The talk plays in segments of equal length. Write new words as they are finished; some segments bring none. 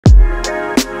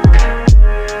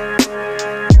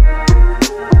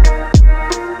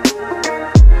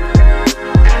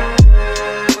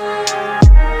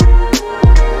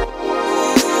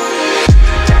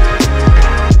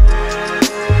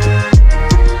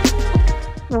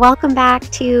welcome back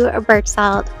to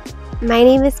Birchsalt. My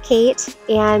name is Kate,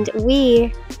 and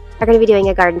we are going to be doing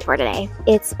a garden tour today.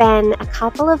 It's been a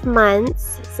couple of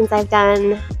months since I've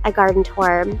done a garden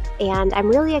tour, and I'm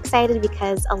really excited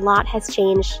because a lot has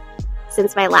changed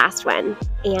since my last one.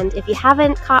 And if you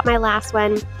haven't caught my last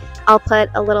one, I'll put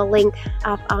a little link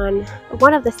up on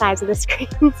one of the sides of the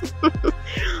screen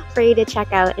for you to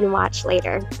check out and watch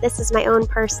later. This is my own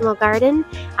personal garden.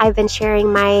 I've been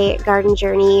sharing my garden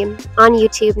journey on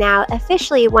YouTube now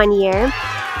officially 1 year.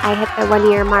 I hit the 1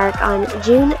 year mark on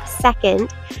June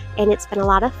 2nd, and it's been a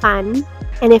lot of fun.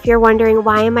 And if you're wondering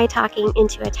why am I talking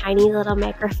into a tiny little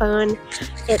microphone,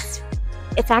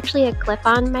 it's actually a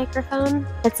clip-on microphone,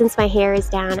 but since my hair is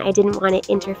down, I didn't want it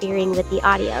interfering with the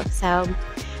audio, so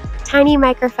tiny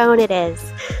microphone it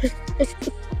is.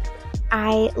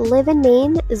 I live in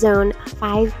Maine, Zone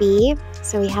 5B,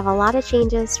 so we have a lot of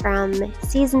changes from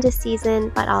season to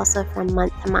season, but also from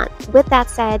month to month. With that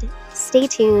said, stay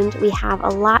tuned. We have a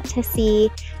lot to see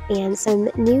and some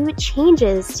new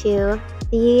changes to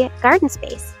the garden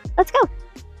space. Let's go.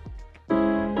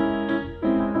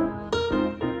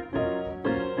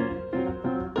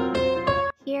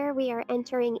 Here we are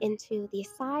entering into the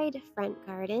side front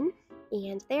garden,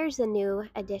 and there's a new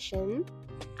addition.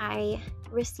 I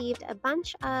received a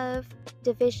bunch of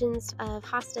divisions of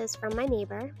hostas from my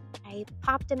neighbor. I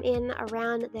popped them in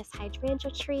around this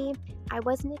hydrangea tree. I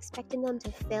wasn't expecting them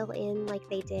to fill in like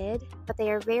they did, but they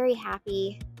are very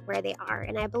happy where they are.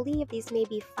 And I believe these may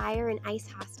be fire and ice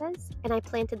hostas, and I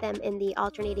planted them in the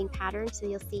alternating pattern. So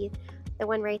you'll see the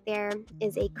one right there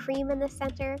is a cream in the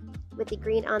center with the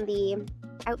green on the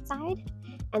outside,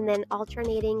 and then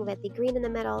alternating with the green in the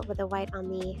middle with the white on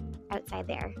the outside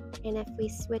there. And if we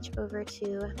switch over to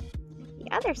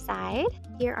the other side,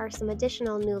 here are some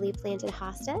additional newly planted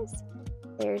hostas.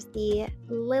 There's the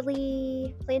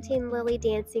plantain lily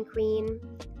dancing queen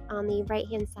on the right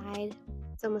hand side.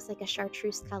 It's almost like a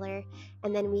chartreuse color.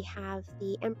 And then we have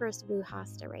the Empress Wu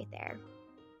hosta right there.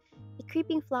 The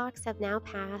creeping phlox have now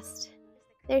passed.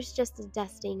 There's just a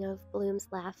dusting of blooms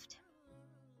left.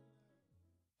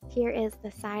 Here is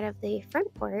the side of the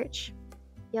front porch.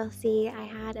 You'll see I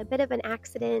had a bit of an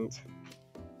accident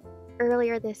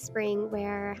earlier this spring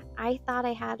where I thought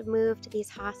I had moved these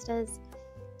hostas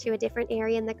to a different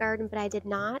area in the garden, but I did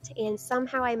not, and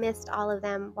somehow I missed all of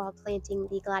them while planting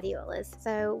the gladiolas.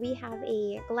 So we have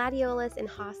a gladiolas and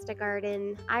hosta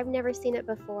garden. I've never seen it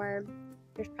before.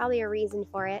 There's probably a reason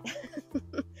for it,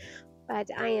 but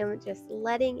I am just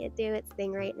letting it do its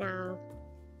thing right now.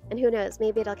 And who knows,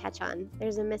 maybe it'll catch on.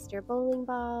 There's a Mr. Bowling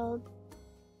Ball.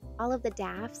 All of the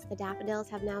daffodils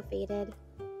have now faded.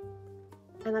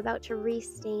 I'm about to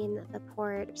restain the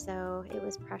porch, so it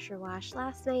was pressure washed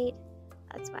last night.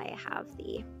 That's why I have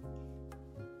the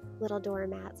little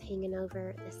doormats hanging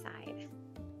over the side.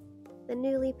 The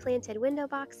newly planted window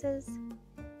boxes.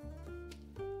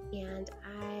 And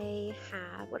I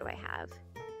have, what do I have?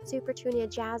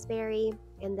 Supertunia Jazzberry,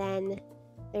 and then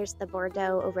there's the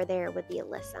Bordeaux over there with the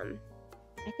Alyssum.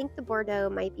 I think the Bordeaux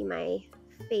might be my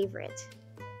favorite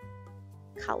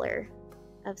color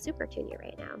of Supertunia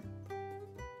right now.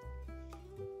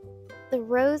 The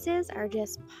roses are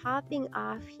just popping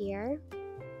off here.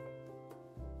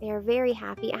 They are very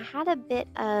happy. I had a bit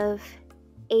of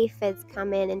aphids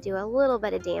come in and do a little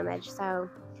bit of damage, so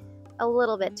a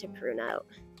little bit to prune out.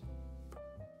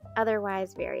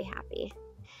 Otherwise, very happy.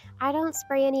 I don't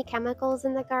spray any chemicals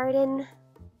in the garden.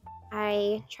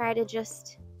 I try to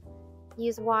just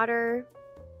use water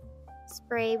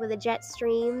spray with a jet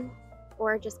stream,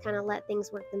 or just kind of let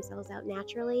things work themselves out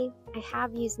naturally. I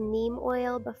have used neem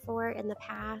oil before in the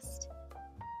past,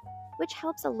 which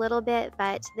helps a little bit,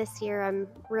 but this year I'm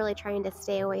really trying to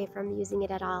stay away from using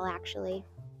it at all, actually.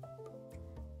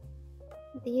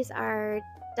 These are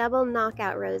double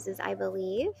knockout roses, I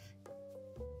believe.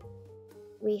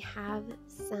 We have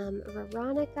some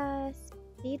Veronica,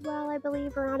 Speedwell, I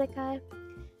believe, Veronica,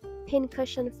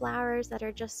 pincushion flowers that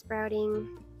are just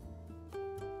sprouting.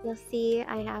 You'll see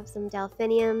I have some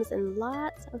delphiniums and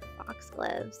lots of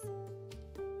foxgloves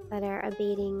that are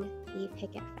abating the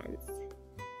picket fence.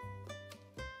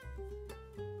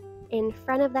 In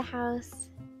front of the house,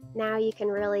 now you can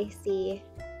really see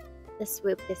the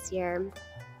swoop this year.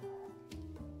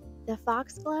 The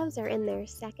foxgloves are in their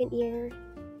second year,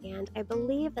 and I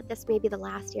believe that this may be the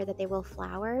last year that they will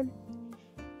flower,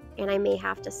 and I may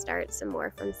have to start some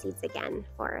more from seeds again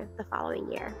for the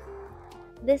following year.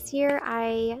 This year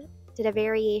I did a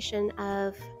variation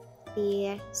of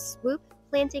the swoop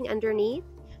planting underneath.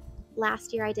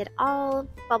 Last year I did all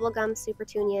bubblegum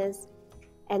Supertunias,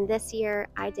 and this year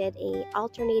I did a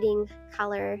alternating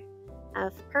color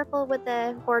of purple with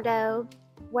the Bordeaux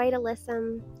white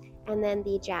alyssum, and then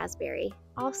the jazzberry.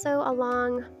 Also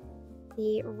along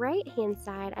the right hand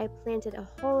side, I planted a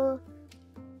whole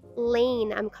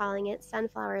lane, I'm calling it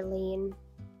sunflower lane,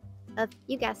 of,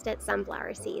 you guessed it,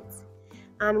 sunflower seeds.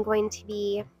 I'm going to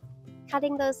be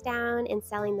cutting those down and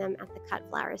selling them at the cut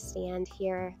flower stand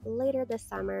here later this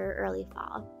summer, early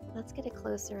fall. Let's get a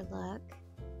closer look.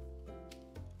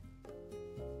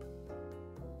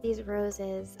 These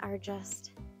roses are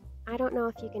just, I don't know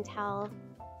if you can tell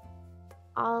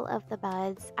all of the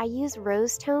buds. I use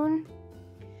rose tone,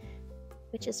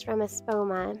 which is from a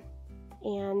spoma,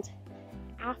 and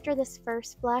after this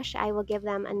first flush, I will give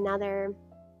them another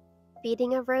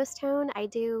feeding of rose tone. I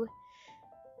do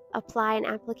apply an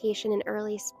application in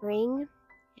early spring,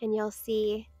 and you'll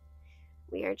see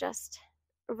we are just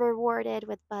rewarded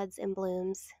with buds and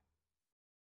blooms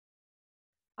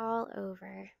all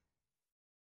over.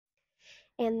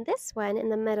 And this one in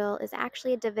the middle is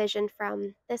actually a division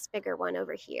from this bigger one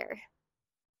over here.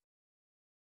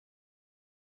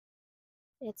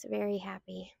 It's very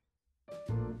happy.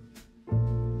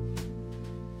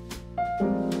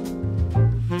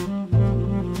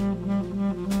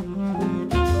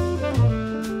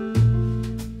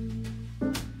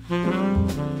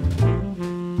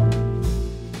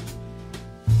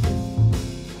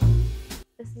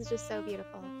 This is just so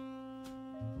beautiful.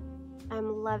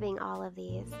 I'm loving all of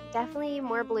these. Definitely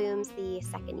more blooms the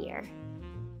second year.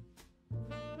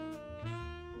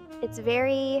 It's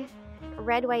very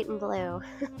red, white, and blue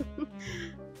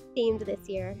themed this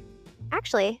year.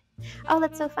 Actually, oh,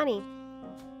 that's so funny.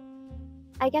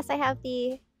 I guess I have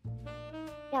the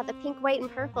pink, white, and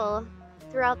purple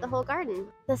throughout the whole garden.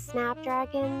 The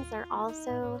snapdragons are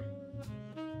also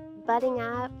budding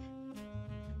up.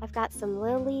 I've got some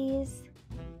lilies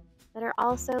that are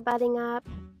also budding up.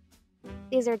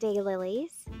 These are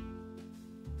daylilies.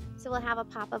 So we'll have a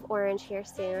pop of orange here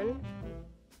soon.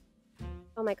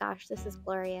 Oh my gosh, this is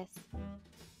glorious.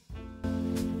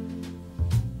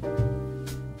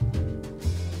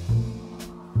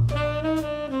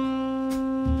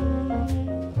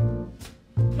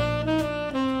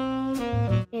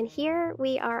 And here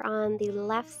we are on the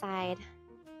left side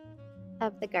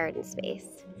of the garden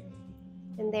space.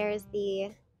 And there's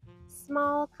the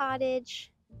small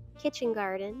cottage kitchen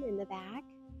garden in the back.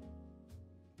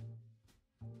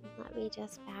 Let me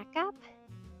just back up.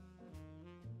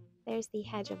 There's the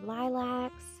hedge of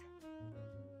lilacs,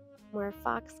 more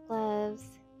foxgloves.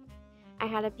 I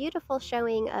had a beautiful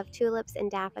showing of tulips and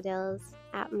daffodils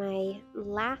at my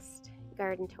last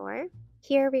garden tour.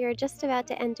 Here we are just about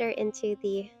to enter into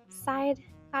the side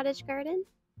cottage garden.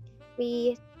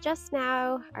 We just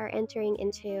now are entering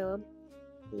into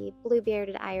the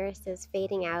blue-bearded irises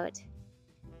fading out.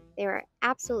 They were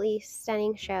absolutely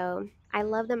stunning show. I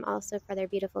love them also for their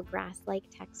beautiful grass-like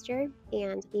texture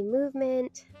and the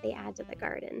movement they add to the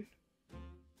garden.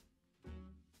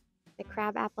 The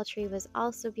crabapple tree was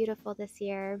also beautiful this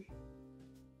year,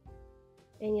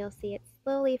 and you'll see it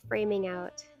slowly framing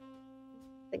out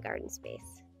the garden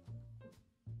space.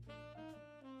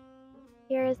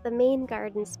 Here is the main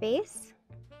garden space.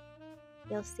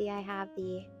 You'll see I have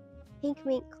the pink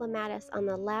mink clematis on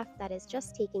the left that is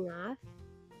just taking off.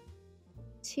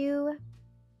 Two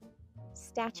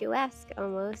statuesque,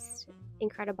 almost,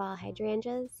 incredible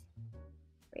hydrangeas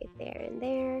right there and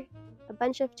there. A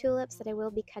bunch of tulips that I will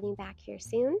be cutting back here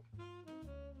soon.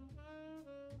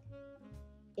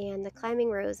 And the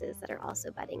climbing roses that are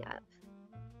also budding up.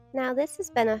 Now this has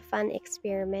been a fun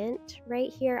experiment.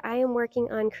 Right here I am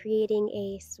working on creating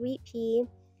a sweet pea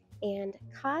and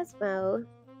Cosmo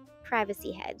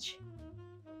privacy hedge,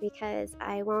 because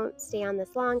I won't stay on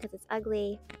this long because it's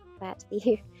ugly, but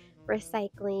the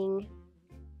recycling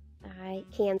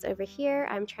cans over here,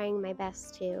 I'm trying my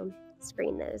best to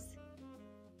screen those.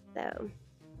 So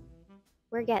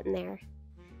we're getting there.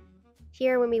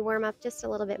 Here, when we warm up just a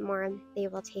little bit more, they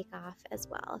will take off as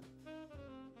well.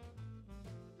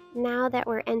 Now that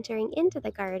we're entering into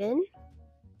the garden,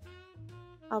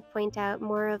 I'll point out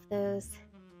more of those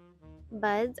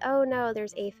buds. Oh no,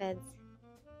 there's aphids.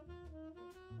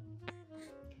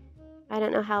 I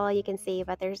don't know how well you can see,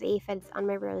 but there's aphids on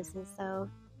my roses, so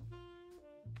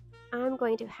I'm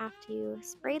going to have to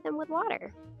spray them with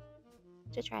water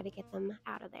to try to get them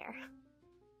out of there.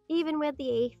 Even with the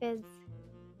aphids,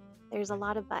 there's a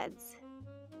lot of buds.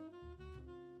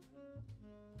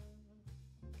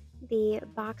 The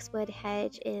boxwood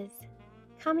hedge is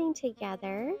coming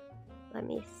together. Let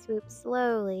me swoop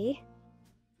slowly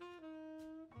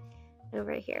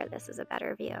over here. This is a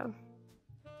better view.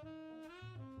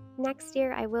 Next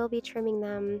year I will be trimming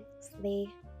them, so they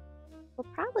will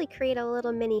probably create a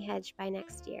little mini hedge by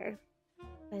next year.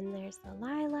 Then there's the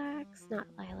lilacs, not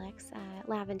lilacs,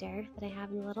 lavender that I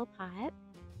have in the little pot.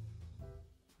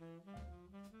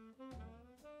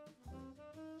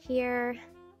 Here,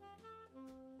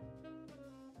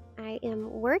 I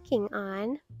am working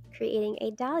on creating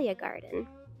a dahlia garden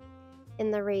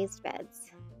in the raised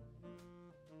beds.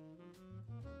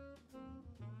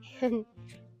 And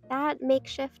that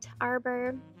makeshift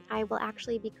arbor, I will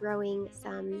actually be growing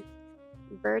some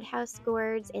birdhouse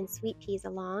gourds and sweet peas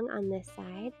along on this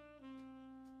side.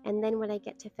 And then when I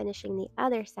get to finishing the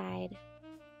other side,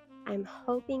 I'm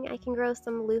hoping I can grow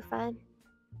some loofah.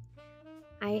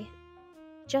 I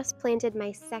just planted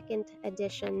my second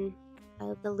edition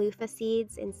of the loofah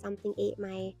seeds and something ate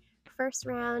my first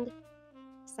round.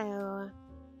 So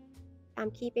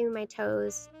I'm keeping my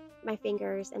toes, my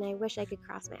fingers, and I wish I could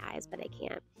cross my eyes, but I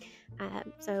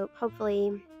can't. So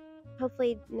hopefully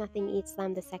nothing eats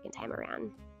them the second time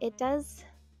around. It does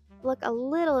look a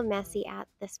little messy at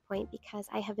this point because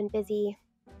I have been busy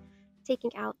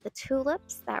taking out the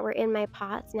tulips that were in my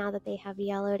pots now that they have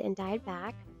yellowed and died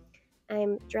back.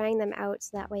 I'm drying them out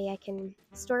so that way I can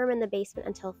store them in the basement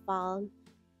until fall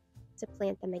to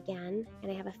plant them again.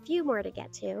 And I have a few more to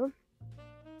get to.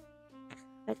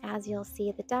 But as you'll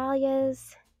see, the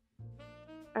dahlias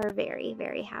are very,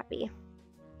 very happy,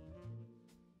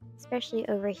 especially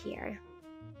over here.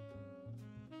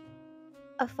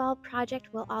 A fall project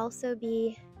will also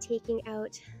be taking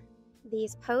out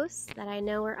these posts that I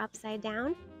know are upside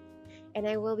down, and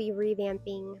I will be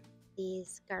revamping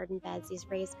these garden beds, these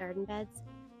raised garden beds.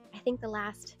 I think the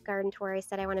last garden tour I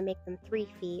said I want to make them 3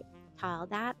 feet tall.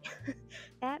 That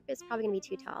is probably gonna be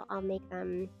too tall. I'll make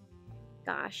them,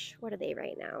 gosh, what are they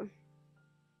right now?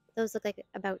 Those look like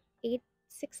about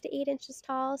 6 to 8 inches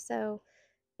tall, so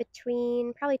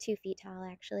between probably 2 feet tall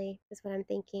actually is what I'm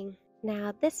thinking.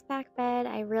 Now this back bed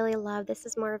I really love. This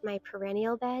is more of my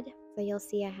perennial bed. So you'll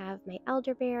see I have my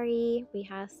elderberry, we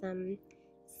have some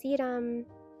sedum,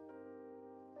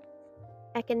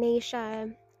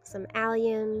 echinacea, some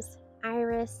alliums,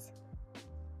 iris,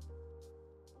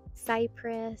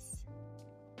 cypress,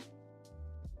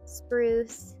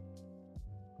 spruce,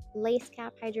 lace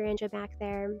cap hydrangea back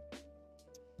there,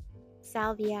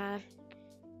 salvia,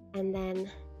 and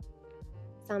then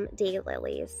some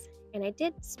daylilies. And I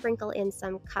did sprinkle in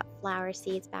some cut flower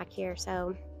seeds back here,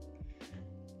 so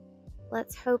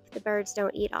let's hope the birds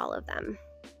don't eat all of them.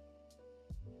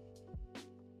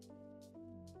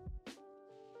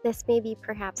 This may be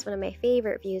perhaps one of my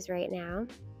favorite views right now.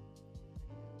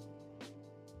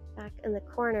 Back in the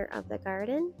corner of the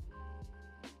garden,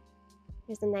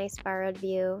 there's a nice borrowed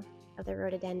view of the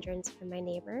rhododendrons from my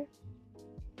neighbor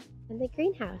and the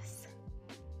greenhouse.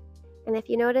 And if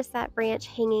you notice that branch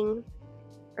hanging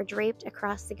or draped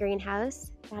across the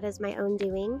greenhouse, that is my own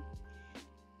doing.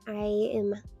 I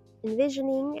am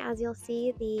envisioning, as you'll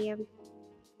see, the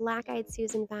black-eyed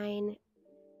Susan vine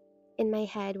in my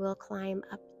head will climb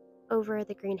up over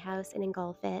the greenhouse and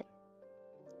engulf it.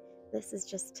 This is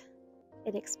just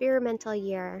an experimental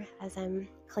year as I'm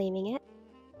claiming it.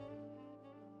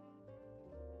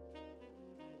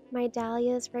 My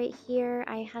dahlias right here,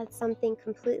 I had something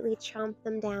completely chomp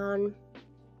them down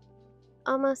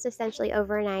almost essentially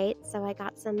overnight, so I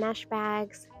got some mesh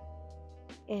bags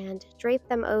and draped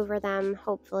them over them.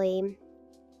 Hopefully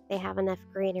they have enough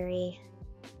greenery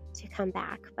to come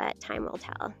back, but time will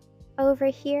tell. Over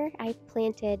here I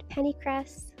planted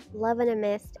pennycress, love in a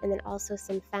mist, and then also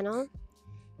some fennel.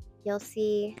 You'll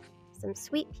see some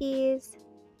sweet peas.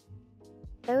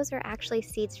 Those are actually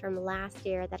seeds from last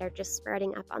year that are just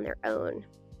sprouting up on their own,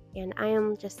 and I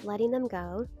am just letting them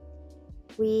go.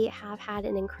 We have had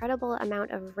an incredible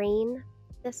amount of rain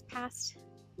this past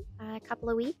couple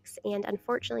of weeks, and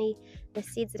unfortunately the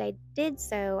seeds that I did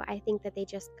sow, I think that they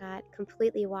just got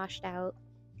completely washed out.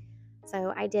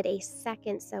 So I did a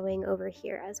second sowing over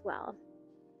here as well.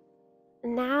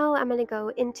 Now I'm going to go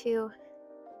into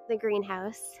the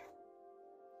greenhouse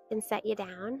and set you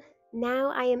down.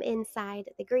 Now I am inside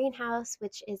the greenhouse,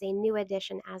 which is a new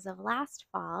addition as of last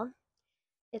fall.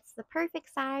 It's the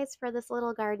perfect size for this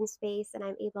little garden space, and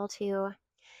I'm able to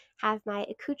have my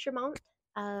accoutrement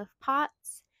of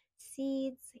pots,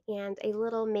 seeds, and a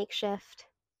little makeshift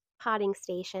potting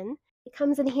station. It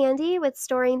comes in handy with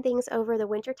storing things over the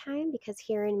winter time because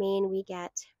here in Maine we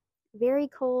get very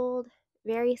cold,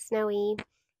 very snowy,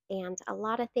 and a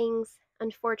lot of things,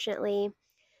 unfortunately,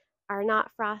 are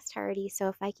not frost hardy. So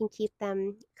if I can keep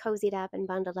them cozied up and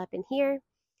bundled up in here,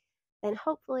 then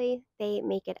hopefully they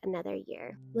make it another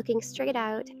year. Looking straight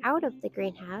out of the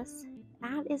greenhouse,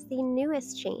 that is the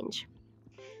newest change.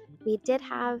 We did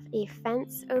have a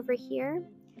fence over here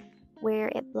where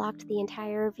it blocked the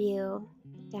entire view,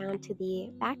 down to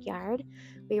the backyard.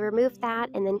 We removed that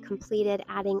and then completed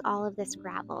adding all of this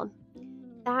gravel.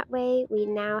 That way we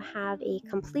now have a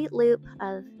complete loop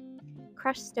of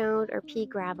crushed stone or pea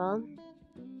gravel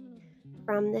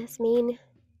from this main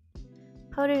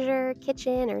potager,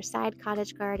 kitchen, or side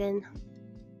cottage garden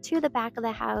to the back of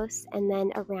the house and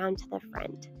then around to the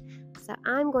front. So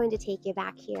I'm going to take you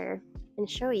back here and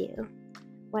show you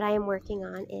what I am working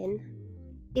on in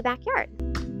the backyard.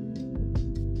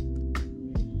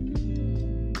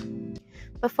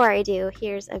 Before I do,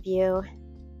 here's a view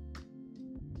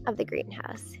of the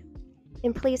greenhouse.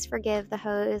 And please forgive the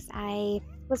hose. I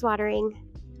was watering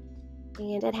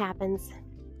and it happens.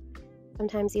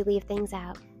 Sometimes you leave things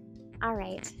out. All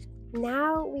right,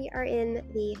 now we are in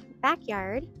the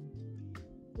backyard.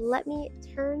 Let me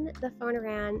turn the phone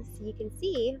around so you can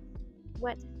see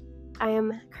what I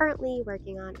am currently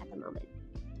working on at the moment.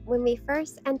 When we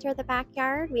first enter the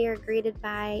backyard, we are greeted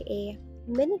by a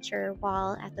miniature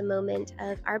wall at the moment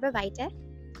of arborvitae.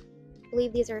 I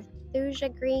believe these are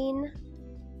thuja green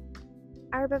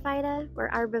arborvitae or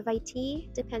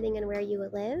arborvitae, depending on where you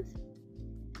live.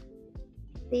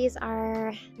 These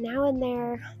are now in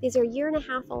there. These are 1.5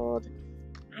 years old.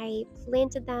 I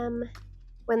planted them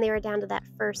when they were down to that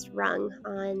first rung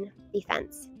on the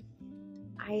fence.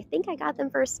 I think I got them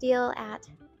for a steal at,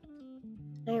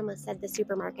 I almost said the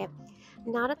supermarket.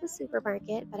 Not at the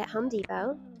supermarket, but at Home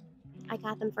Depot. I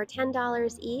got them for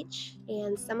 $10 each,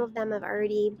 and some of them have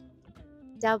already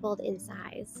doubled in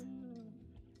size.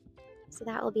 So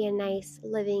that will be a nice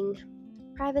living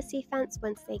privacy fence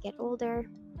once they get older.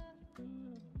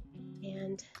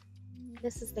 And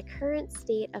this is the current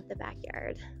state of the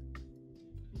backyard.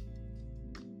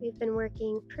 We've been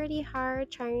working pretty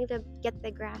hard trying to get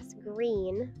the grass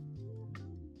green,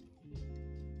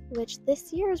 which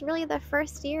this year is really the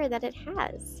first year that it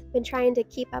has. Been trying to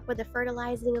keep up with the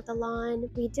fertilizing of the lawn.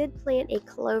 We did plant a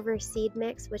clover seed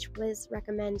mix, which was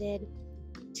recommended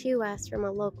to us from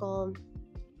a local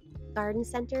garden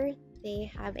center.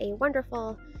 They have a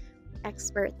wonderful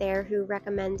expert there who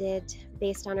recommended,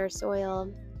 based on our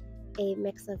soil, a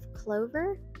mix of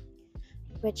clover,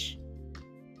 which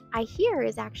I hear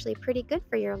is actually pretty good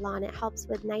for your lawn. It helps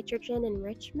with nitrogen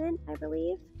enrichment, I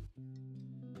believe,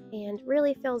 and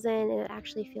really fills in, and it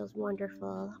actually feels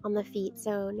wonderful on the feet,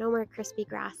 so no more crispy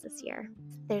grass this year.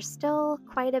 There's still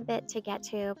quite a bit to get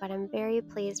to, but I'm very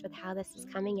pleased with how this is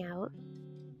coming out.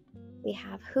 We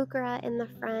have heuchera in the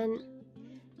front,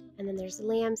 and then there's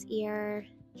lamb's ear,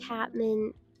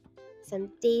 catmint, some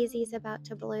daisies about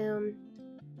to bloom,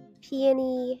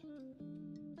 peony,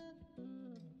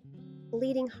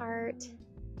 bleeding heart,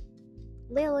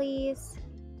 lilies,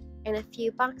 and a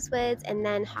few boxwoods, and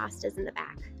then hostas in the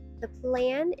back. The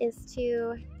plan is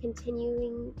to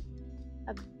continuing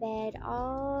a bed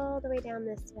all the way down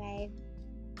this way,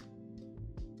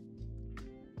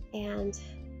 and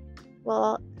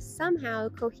will somehow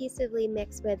cohesively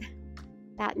mix with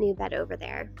that new bed over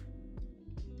there.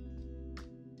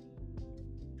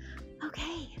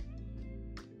 Okay,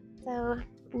 so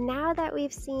now that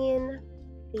we've seen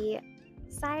the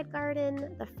side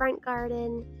garden, the front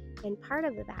garden, and part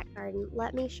of the back garden,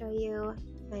 let me show you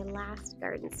my last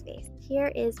garden space.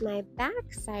 Here is my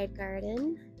back side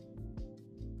garden.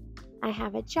 I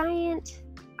have a giant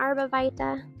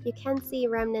arborvitae. You can see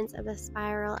remnants of a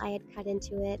spiral I had cut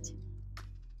into it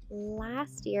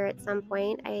last year at some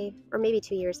point, or maybe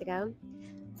 2 years ago.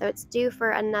 So it's due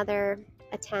for another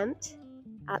attempt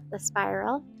at the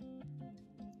spiral.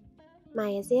 My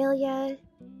azalea,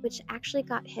 which actually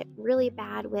got hit really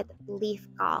bad with leaf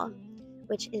gall,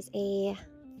 which is a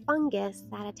fungus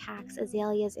that attacks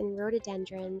azaleas and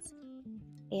rhododendrons.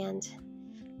 And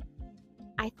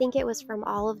I think it was from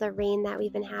all of the rain that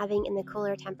we've been having in the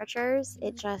cooler temperatures.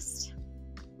 It just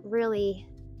really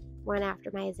went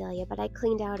after my azalea, but I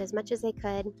cleaned out as much as I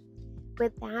could.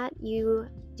 With that, you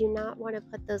do not want to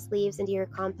put those leaves into your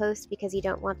compost because you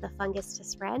don't want the fungus to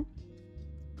spread.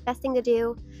 Best thing to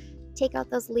do, take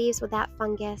out those leaves with that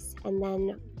fungus and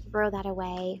then throw that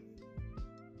away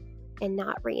and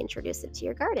not reintroduce it to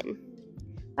your garden.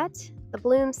 But the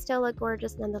blooms still look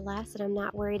gorgeous nonetheless, and I'm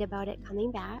not worried about it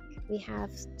coming back. We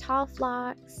have tall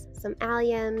phlox, some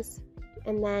alliums,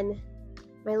 and then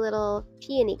my little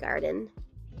peony garden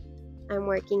I'm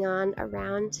working on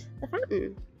around the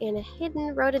fountain, and a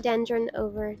hidden rhododendron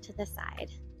over to the side.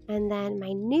 And then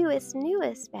my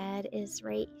newest bed is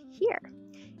right here.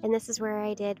 And this is where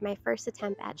I did my first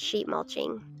attempt at sheet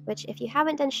mulching, which if you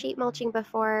haven't done sheet mulching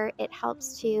before, it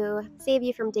helps to save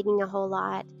you from digging a whole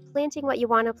lot, planting what you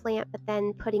want to plant, but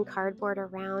then putting cardboard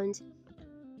around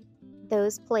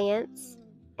those plants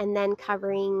and then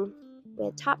covering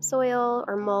with topsoil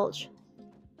or mulch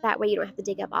That way you don't have to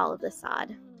dig up all of the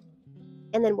sod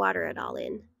and then water it all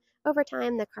in. Over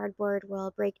time, the cardboard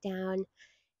will break down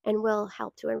and will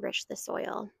help to enrich the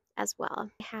soil as well.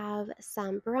 I have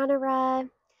some Baranara.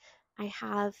 I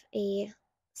have a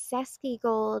Sesky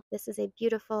Gold. This is a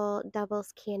beautiful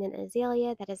Doubles Cannon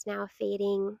Azalea that is now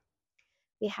fading.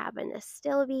 We have an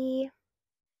Astilbe,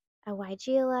 a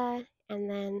Weigela, and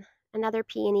then another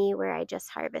peony where I just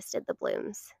harvested the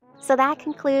blooms. So that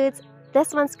concludes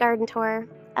this month's garden tour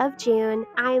of June.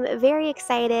 I'm very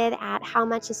excited at how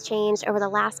much has changed over the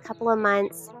last couple of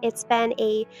months. It's been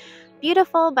a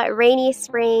beautiful but rainy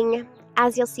spring.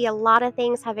 As you'll see, a lot of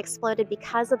things have exploded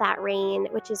because of that rain,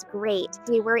 which is great.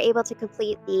 We were able to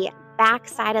complete the back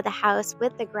side of the house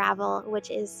with the gravel, which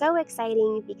is so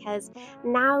exciting because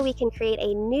now we can create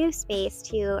a new space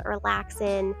to relax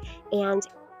in and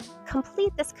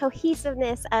complete this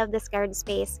cohesiveness of this garden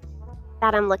space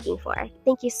that I'm looking for.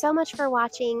 Thank you so much for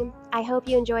watching. I hope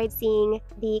you enjoyed seeing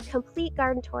the complete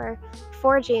garden tour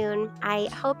for June. I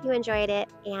hope you enjoyed it,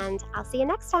 and I'll see you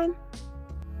next time.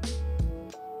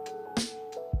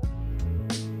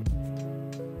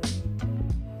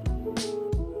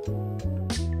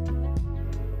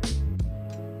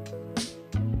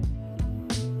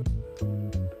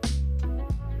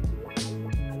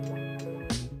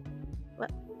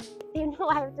 What? You know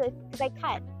I have to, because I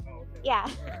cut. Yeah.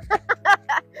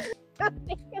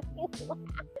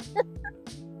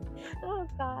 Oh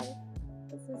God,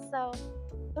 this is so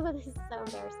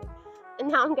embarrassing. And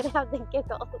now I'm gonna have the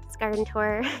giggles. Garden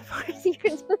tour for you're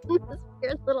doing this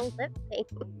weird little lip thing.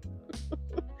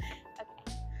 Okay.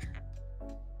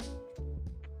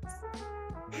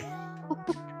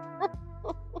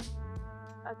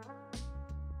 Okay.